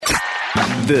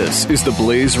This is the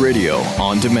Blaze Radio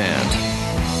on demand.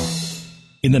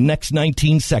 In the next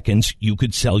 19 seconds, you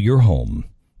could sell your home.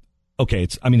 Okay,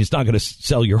 it's not going to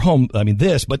sell your home.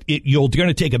 But you're going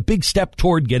to take a big step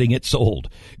toward getting it sold.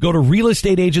 Go to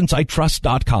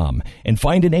realestateagentsitrust.com and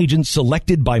find an agent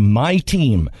selected by my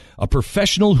team, a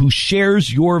professional who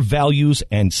shares your values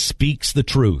and speaks the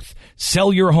truth.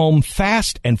 Sell your home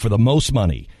fast and for the most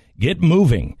money. Get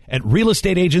moving at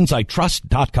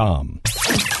realestateagentsitrust.com.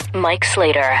 Mike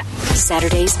Slater,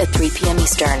 Saturdays at 3 p.m.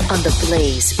 Eastern on the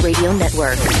Blaze Radio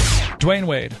Network. Dwayne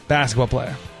Wade, basketball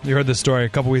player. You heard this story a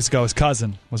couple weeks ago. His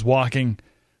cousin was walking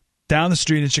down the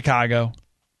street in Chicago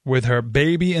with her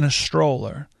baby in a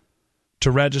stroller to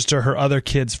register her other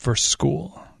kids for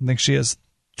school. I think she has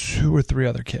 2 or 3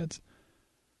 other kids.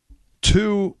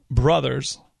 2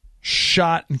 brothers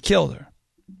shot and killed her.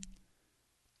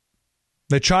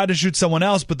 They tried to shoot someone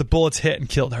else, but the bullets hit and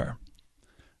killed her.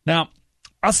 Now,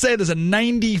 I'll say there's a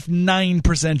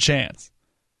 99% chance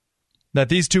that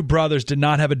these 2 brothers did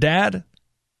not have a dad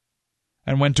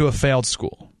and went to a failed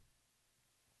school.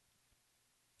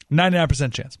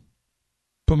 99% chance.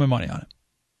 Put my money on it.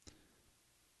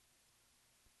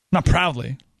 Not proudly.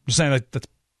 I'm just saying that's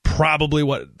probably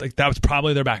that was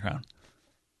probably their background.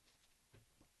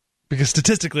 Because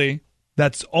statistically,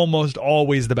 that's almost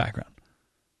always the background.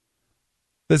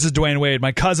 This is Dwayne Wade.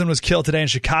 My cousin was killed today in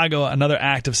Chicago. Another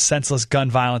act of senseless gun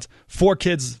violence. 4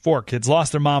 kids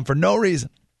lost their mom for no reason.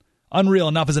 Unreal.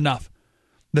 Enough is enough.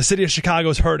 The city of Chicago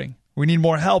is hurting. We need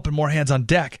more help and more hands on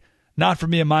deck. Not for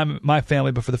me and my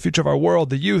family, but for the future of our world,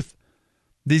 the youth.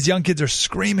 These young kids are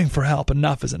screaming for help.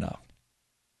 Enough is enough.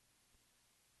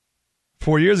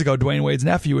 4 years ago, Dwayne Wade's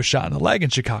nephew was shot in the leg in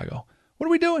Chicago. What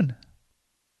are we doing?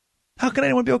 How can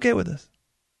anyone be okay with this?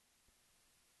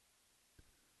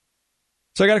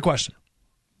 So I got a question.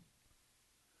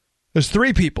 There's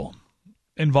 3 people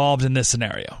involved in this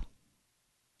scenario.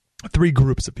 3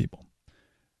 groups of people.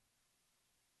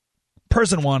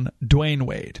 Person 1, Dwayne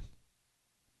Wade,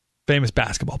 famous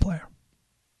basketball player.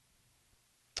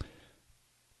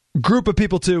 Group of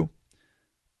people 2,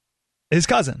 his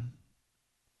cousin,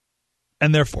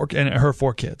 and her 4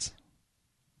 kids.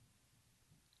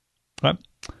 Right?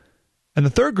 And the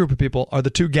third group of people are the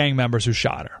 2 gang members who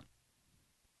shot her.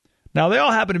 Now, they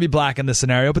all happen to be black in this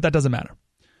scenario, but that doesn't matter.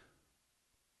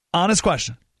 Honest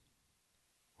question.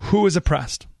 Who is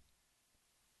oppressed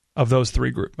of those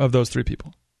 3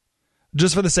 people?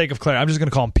 Just for the sake of clarity, I'm just going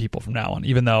to call them people from now on,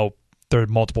 even though there are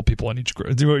multiple people in each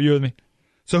group. You with me?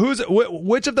 So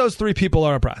which of those 3 people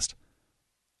are oppressed?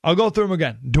 I'll go through them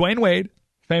again. Dwayne Wade,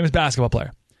 famous basketball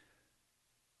player.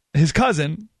 His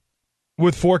cousin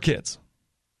with 4 kids.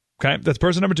 Okay, that's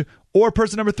person number 2. Or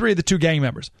person number 3, the 2 gang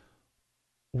members.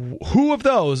 Who of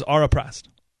those are oppressed?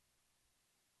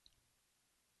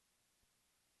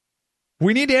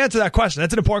 We need to answer that question.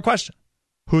 That's an important question.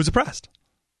 Who's oppressed?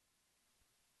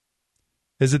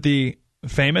 Is it the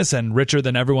famous and richer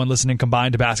than everyone listening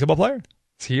combined basketball player?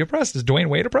 Is he oppressed? Is Dwayne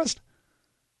Wade oppressed?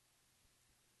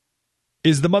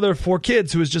 Is the mother of 4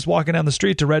 kids who was just walking down the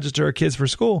street to register her kids for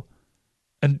school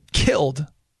and killed,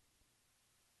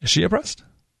 is she oppressed?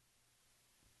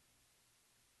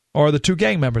 Or are the 2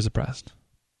 gang members oppressed?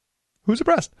 Who's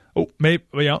oppressed? Oh,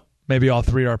 maybe all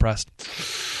 3 are oppressed.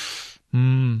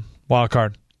 Wild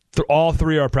card. All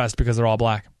 3 are oppressed because they're all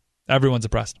black. Everyone's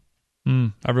oppressed.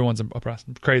 Everyone's oppressed.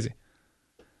 Crazy.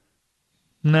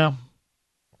 No,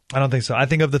 I don't think so. I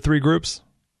think of the 3 groups,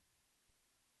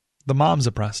 the mom's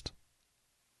oppressed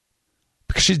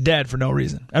because she's dead for no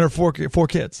reason, and her 4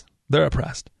 kids, they're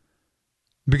oppressed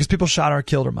because people shot her or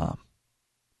killed her mom.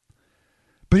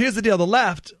 But here's the deal. The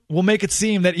left will make it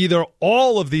seem that either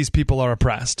all of these people are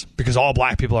oppressed, because all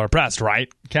black people are oppressed, right,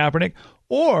 Kaepernick?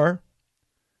 Or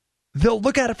they'll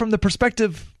look at it from the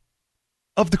perspective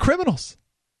of the criminals.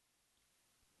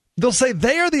 They'll say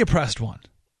they are the oppressed one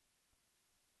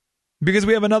because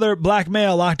we have another black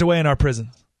male locked away in our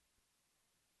prisons.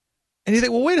 And you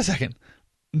think, well, wait a second.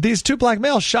 These 2 black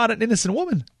males shot an innocent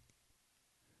woman.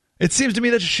 It seems to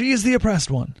me that she's the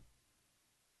oppressed one.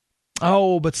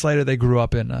 Oh, but Slater, they grew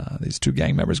up in, these 2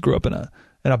 gang members grew up in a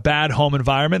bad home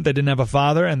environment. They didn't have a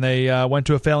father, and they went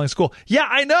to a failing school. Yeah,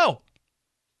 I know.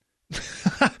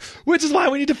 Which is why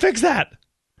we need to fix that.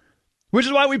 Which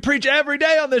is why we preach every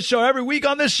day on this show, every week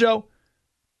on this show.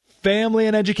 Family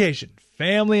and education.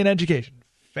 Family and education.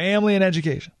 Family and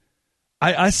education.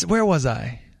 Where was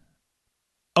I?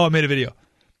 Oh, I made a video.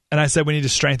 And I said we need to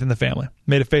strengthen the family.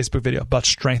 Made a Facebook video about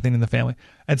strengthening the family.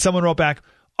 And someone wrote back,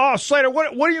 oh, Slater,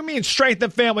 what do you mean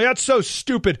strengthen family? That's so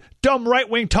stupid. Dumb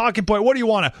right-wing talking point. What do you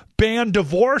want to ban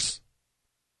divorce?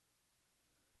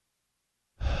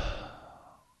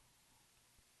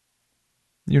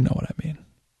 You know what I mean.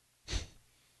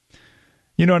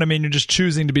 You know what I mean? You're just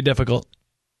choosing to be difficult.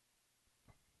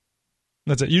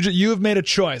 That's it. You have made a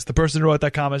choice. The person who wrote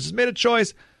that comment just made a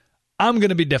choice. I'm going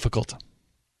to be difficult.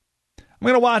 I'm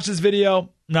going to watch this video. I'm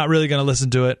not really going to listen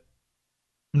to it.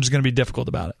 I'm just going to be difficult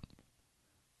about it.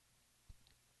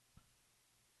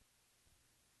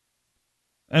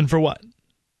 And for what?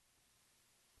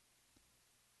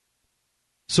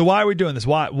 So why are we doing this?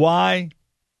 Why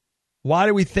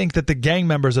do we think that the gang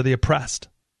members are the oppressed?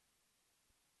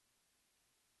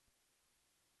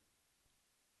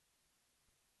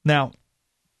 Now,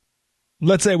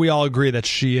 let's say we all agree that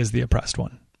she is the oppressed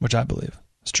one, which I believe.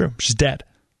 It's true. She's dead.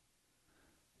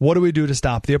 What do we do to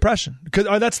stop the oppression? Because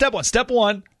that's step one. Step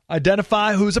one,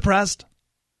 identify who's oppressed.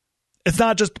 It's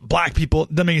not just black people.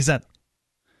 Doesn't make any sense.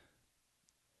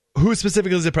 Who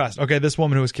specifically is oppressed? Okay, this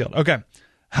woman who was killed. Okay,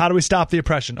 how do we stop the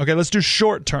oppression? Okay, let's do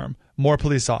short term. More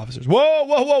police officers.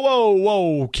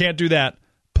 Whoa. Can't do that.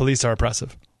 Police are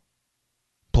oppressive.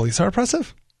 Police are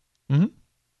oppressive? Mm-hmm.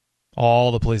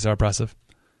 All the police are oppressive.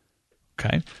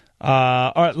 Okay.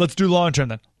 All right, let's do long term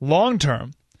then. Long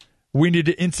term, we need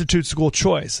to institute school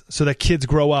choice so that kids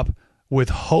grow up with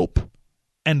hope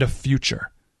and a future.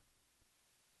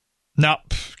 No,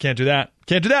 can't do that.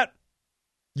 Can't do that.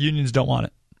 Unions don't want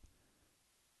it.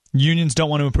 Unions don't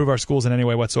want to improve our schools in any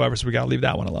way whatsoever, so we got to leave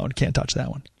that one alone. Can't touch that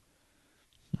one.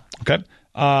 Okay?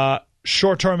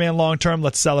 Short-term and long-term,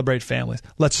 let's celebrate families.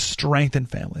 Let's strengthen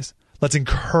families. Let's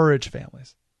encourage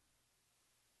families.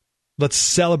 Let's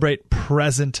celebrate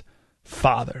present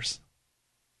fathers.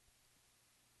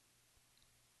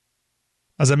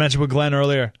 As I mentioned with Glenn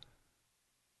earlier,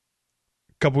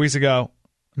 a couple weeks ago,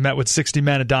 I met with 60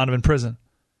 men at Donovan Prison.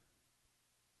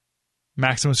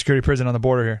 Maximum security prison on the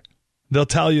border here. They'll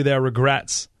tell you their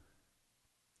regrets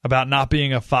about not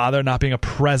being a father, not being a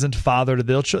present father to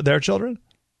their children.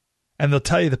 And they'll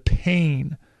tell you the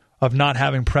pain of not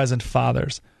having present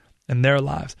fathers in their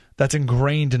lives. That's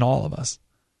ingrained in all of us.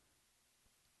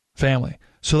 Family.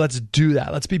 So let's do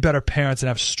that. Let's be better parents and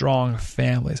have strong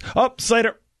families. Oh,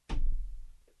 Slater.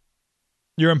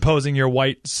 You're imposing your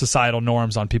white societal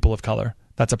norms on people of color.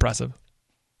 That's oppressive.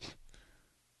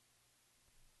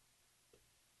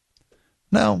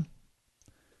 No.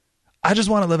 I just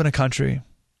want to live in a country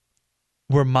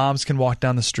where moms can walk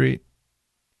down the street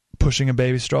pushing a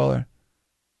baby stroller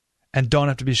and don't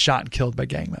have to be shot and killed by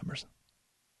gang members.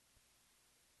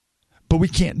 But we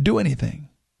can't do anything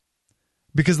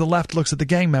because the left looks at the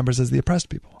gang members as the oppressed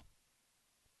people.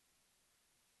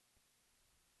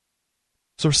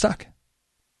 So we're stuck.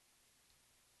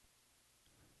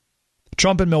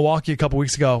 Trump in Milwaukee a couple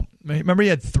weeks ago, remember he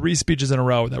had 3 speeches in a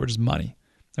row that were just money.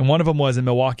 And one of them was in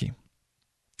Milwaukee.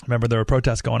 Remember, there were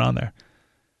protests going on there.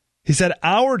 He said,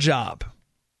 our job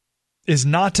is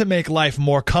not to make life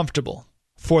more comfortable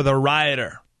for the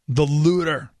rioter, the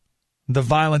looter, the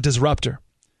violent disruptor.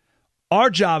 Our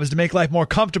job is to make life more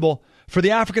comfortable for the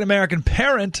African-American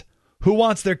parent who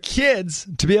wants their kids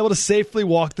to be able to safely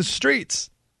walk the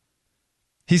streets.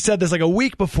 He said this like a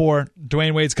week before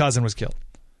Dwayne Wade's cousin was killed.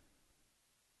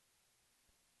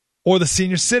 Or the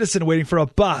senior citizen waiting for a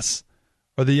bus,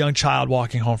 or the young child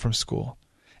walking home from school.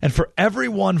 And for every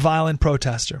one violent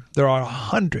protester, there are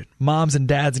 100 moms and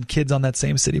dads and kids on that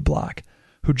same city block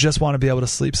who just want to be able to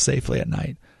sleep safely at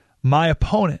night. My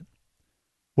opponent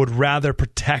would rather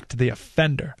protect the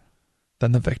offender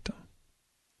than the victim.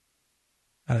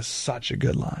 That is such a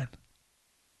good line.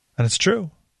 And it's true.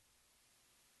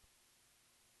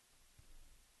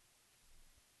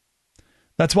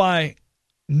 That's why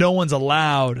no one's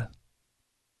allowed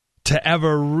to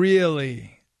ever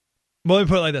really... Well, let me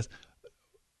put it like this.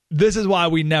 This is why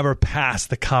we never pass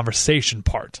the conversation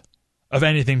part of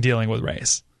anything dealing with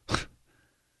race.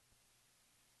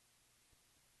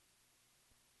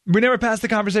 We never pass the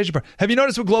conversation part. Have you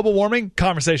noticed with global warming?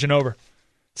 Conversation over.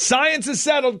 Science is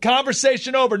settled.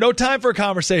 Conversation over. No time for a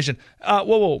conversation.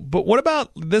 Whoa. But what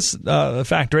about this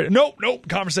fact? Right? Nope.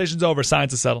 Conversation's over.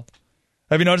 Science is settled.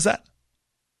 Have you noticed that?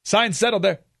 Science settled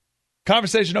there.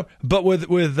 Conversation over. But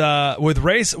with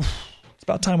race, it's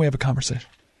about time we have a conversation.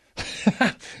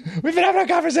 We've been having a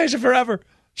conversation forever.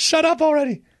 Shut up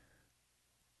already.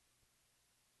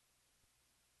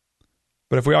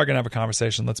 But if we are going to have a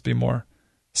conversation, let's be more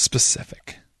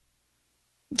specific.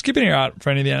 Let's keep an ear out for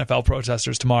any of the NFL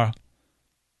protesters tomorrow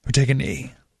who take a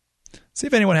knee. See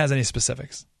if anyone has any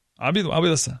specifics. I'll be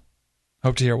listening.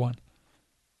 Hope to hear one.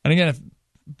 And again, if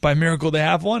by miracle they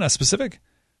have one, a specific,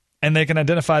 and they can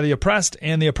identify the oppressed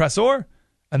and the oppressor,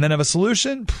 and then have a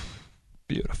solution,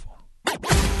 beautiful.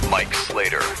 Mike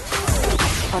Slater.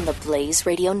 On the Blaze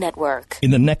Radio Network.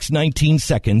 In the next 19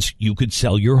 seconds, you could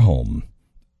sell your home.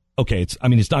 okay, it's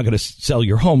not going to sell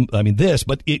your home.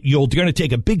 But you're going to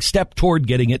take a big step toward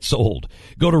getting it sold.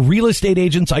 Go to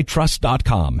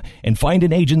realestateagentsitrust.com and find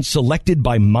an agent selected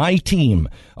by my team,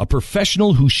 a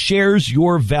professional who shares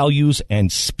your values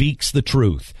and speaks the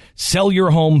truth. Sell your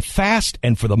home fast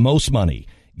and for the most money.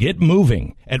 Get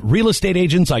moving at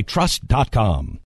realestateagentsitrust.com.